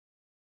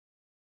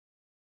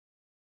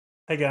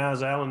Hey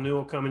guys, Alan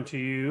Newell coming to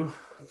you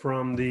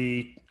from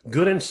the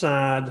Good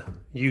Inside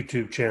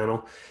YouTube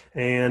channel.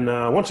 And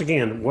once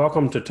again,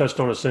 welcome to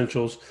Touchstone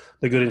Essentials,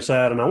 the Good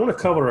Inside. And I want to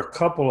cover a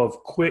couple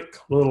of quick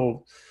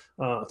little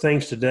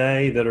things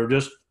today that are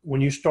just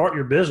when you start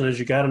your business,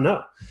 you got to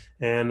know.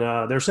 And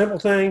they're simple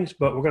things,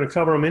 but we're going to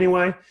cover them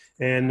anyway.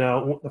 And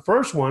the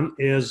first one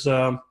is,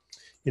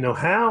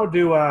 how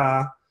do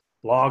I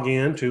log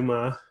in to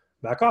my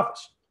back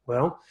office?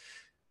 Well,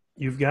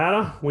 you've got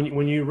to,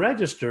 when you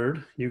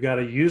registered, you got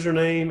a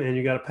username and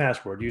you got a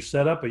password. You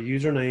set up a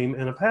username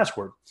and a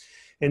password.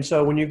 And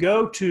so when you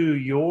go to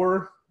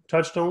your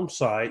Touchstone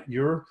site,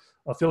 your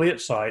affiliate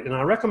site, and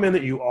I recommend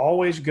that you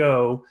always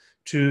go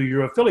to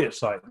your affiliate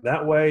site.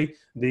 That way,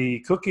 the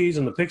cookies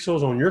and the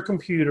pixels on your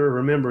computer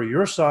remember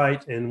your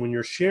site, and when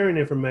you're sharing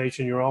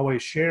information, you're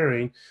always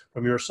sharing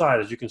from your site.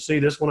 As you can see,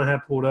 this one I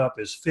have pulled up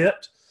is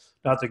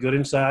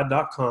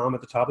fit.thegoodinside.com at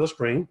the top of the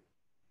screen.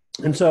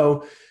 And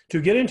so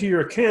to get into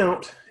your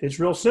account, it's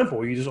real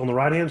simple. You just, on the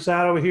right-hand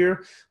side over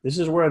here, this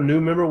is where a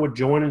new member would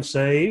join and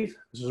save.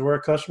 This is where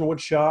a customer would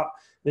shop.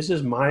 This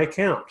is my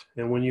account.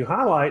 And when you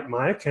highlight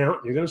my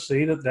account, you're going to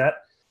see that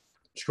that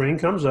screen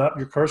comes up,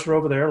 your cursor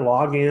over there,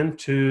 log in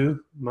to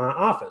my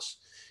office.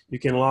 You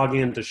can log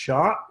in to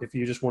shop if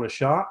you just want to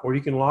shop, or you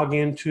can log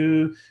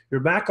into your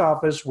back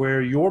office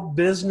where your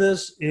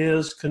business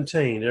is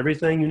contained.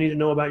 Everything you need to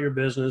know about your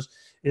business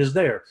is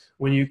there.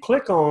 When you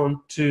click on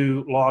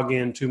to log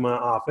into my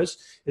office,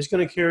 it's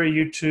going to carry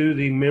you to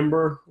the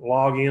member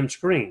login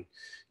screen.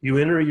 You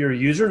enter your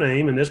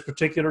username. In this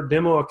particular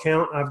demo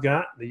account I've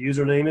got, the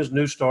username is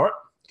New Start,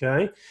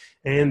 okay?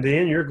 And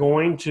then you're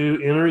going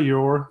to enter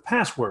your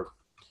password.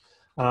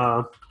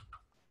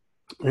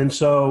 And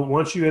so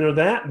once you enter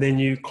that, then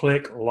you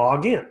click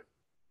login.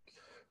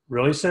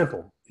 Really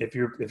simple. If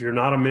you're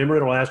not a member,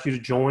 it'll ask you to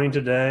join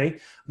today.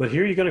 But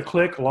here you're going to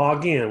click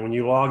log in. When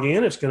you log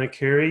in, it's going to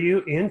carry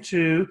you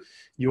into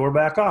your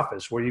back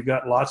office where you've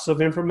got lots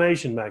of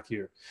information back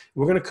here.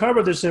 We're going to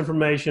cover this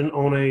information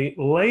on a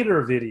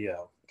later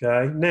video.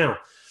 Okay. Now,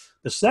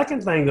 the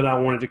second thing that I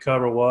wanted to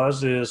cover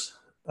is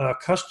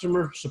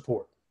customer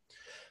support.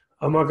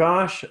 Oh my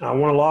gosh, I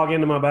want to log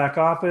into my back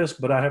office,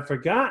 but I have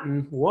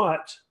forgotten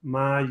what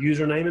my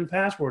username and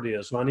password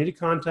is. So I need to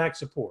contact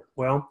support.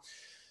 Well,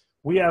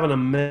 we have an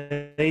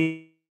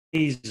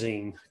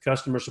amazing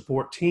customer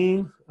support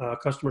team,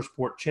 customer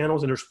support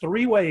channels, and there's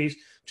 3 ways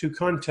to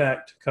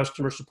contact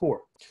customer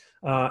support.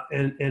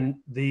 And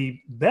the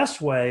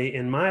best way,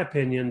 in my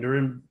opinion,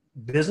 during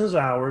business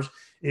hours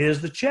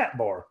is the chat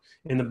bar.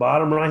 In the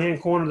bottom right-hand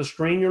corner of the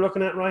screen you're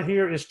looking at right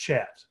here is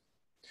chat.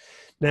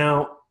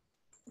 Now,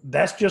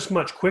 that's just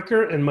much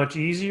quicker and much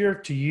easier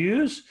to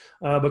use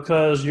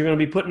because you're going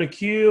to be put in a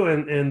queue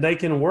and they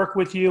can work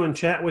with you and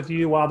chat with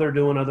you while they're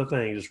doing other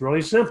things. It's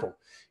really simple.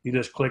 You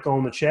just click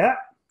on the chat.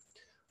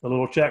 The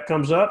little chat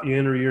comes up. You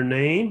enter your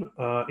name,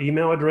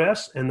 email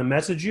address, and the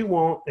message you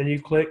want, and you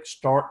click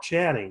Start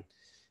Chatting.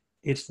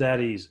 It's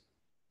that easy.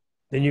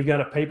 Then you've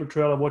got a paper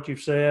trail of what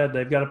you've said.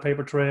 They've got a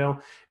paper trail.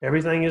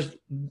 Everything is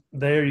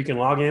there. You can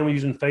log in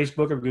using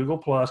Facebook or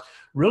Google+.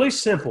 Really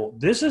simple.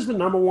 This is the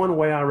 #1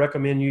 way I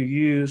recommend you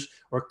use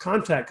or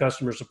contact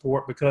customer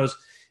support because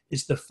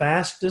it's the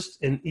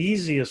fastest and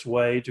easiest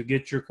way to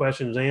get your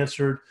questions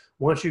answered.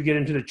 Once you get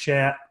into the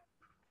chat,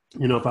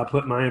 if I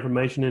put my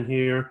information in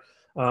here,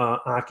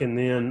 I can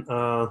then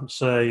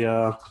say,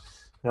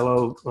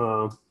 hello,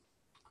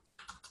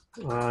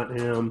 I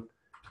am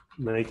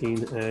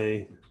making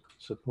a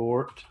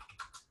support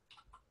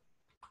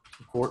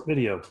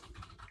video.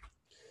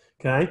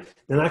 Okay,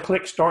 then I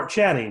click Start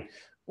Chatting.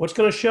 What's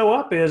going to show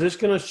up is it's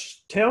going to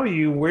tell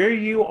you where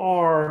you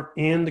are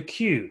in the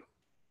queue.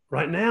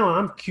 Right now,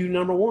 I'm queue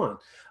 #1.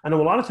 I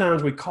know a lot of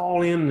times we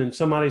call in and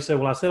somebody said,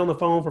 well, I sat on the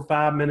phone for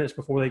 5 minutes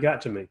before they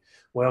got to me.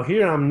 Well,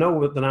 here I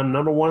know that I'm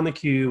 #1 in the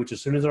queue, which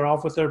as soon as they're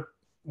off with their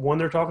one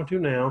they're talking to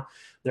now,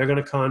 they're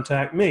going to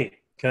contact me.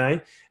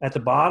 Okay. At the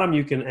bottom,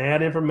 you can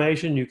add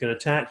information, you can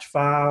attach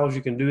files,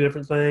 you can do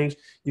different things,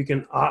 you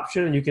can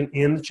option, and you can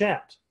end the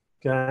chat.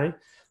 Okay.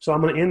 So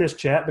I'm going to end this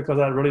chat because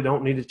I really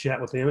don't need to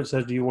chat with them. It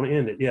says, do you want to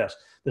end it? Yes.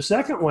 The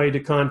second way to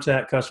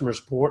contact customer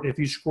support, if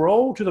you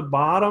scroll to the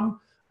bottom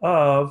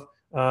of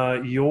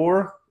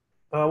your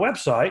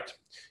website,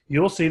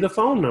 you'll see the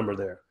phone number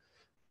there.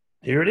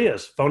 Here it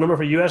is. Phone number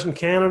for U.S. and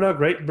Canada,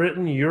 Great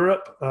Britain,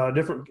 Europe,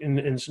 different, and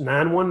it's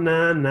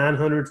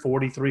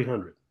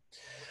 919-900-4300.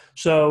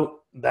 So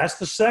that's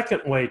the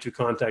second way to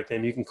contact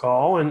them. You can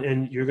call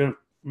and you're going to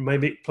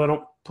maybe put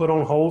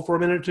on hold for a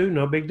minute or two.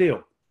 No big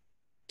deal.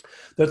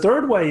 The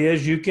third way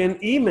is you can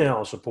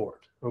email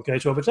support. Okay,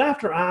 so if it's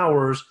after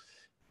hours,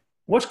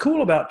 what's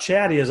cool about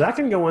chat is I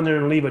can go in there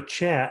and leave a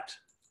chat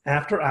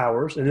after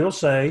hours and it'll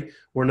say,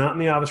 we're not in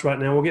the office right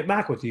now, we'll get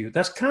back with you.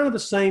 That's kind of the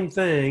same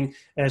thing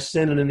as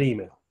sending an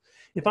email.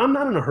 If I'm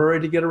not in a hurry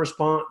to get a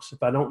response,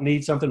 if I don't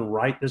need something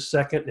right this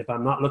second, if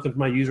I'm not looking for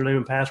my username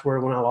and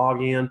password when I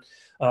log in,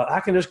 I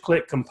can just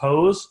click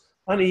compose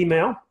an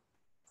email.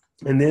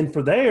 And then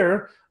for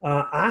there,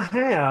 I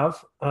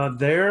have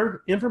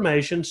their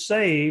information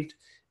saved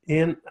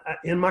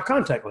in my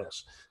contact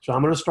list. So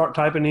I'm going to start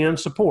typing in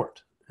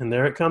support, and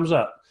there it comes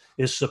up.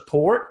 It's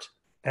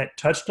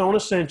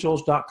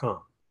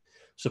support@touchstoneessentials.com.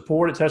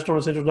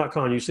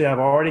 Support@touchstoneessentials.com. You see, I've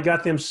already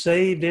got them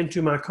saved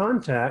into my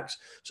contacts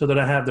so that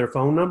I have their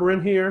phone number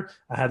in here,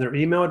 I have their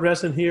email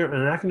address in here,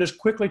 and I can just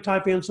quickly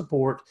type in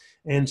support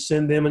and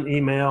send them an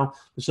email.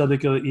 The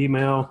subject of the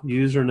email,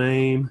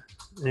 username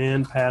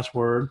and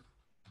password.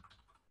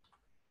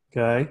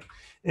 Okay.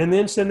 And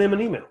then send them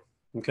an email.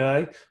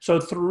 Okay. So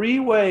 3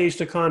 ways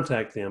to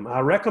contact them.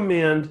 I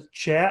recommend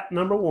chat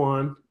number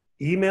 1,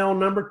 email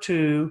number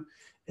 2,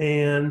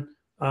 and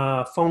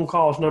phone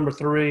calls number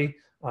 3.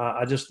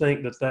 I just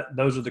think that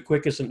those are the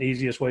quickest and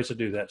easiest ways to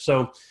do that.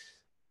 So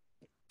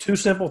 2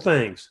 simple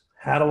things: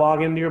 how to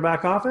log into your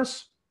back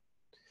office,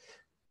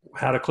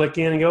 how to click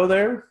in and go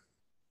there,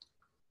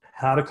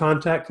 how to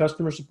contact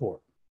customer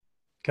support.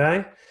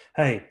 Okay.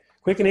 Hey,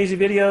 quick and easy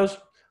videos.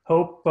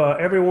 Hope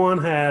everyone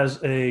has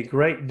a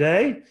great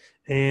day,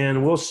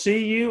 and we'll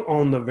see you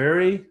on the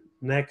very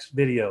next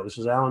video. This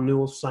is Alan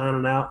Newell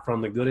signing out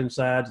from the Good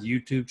Insides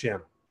YouTube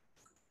channel.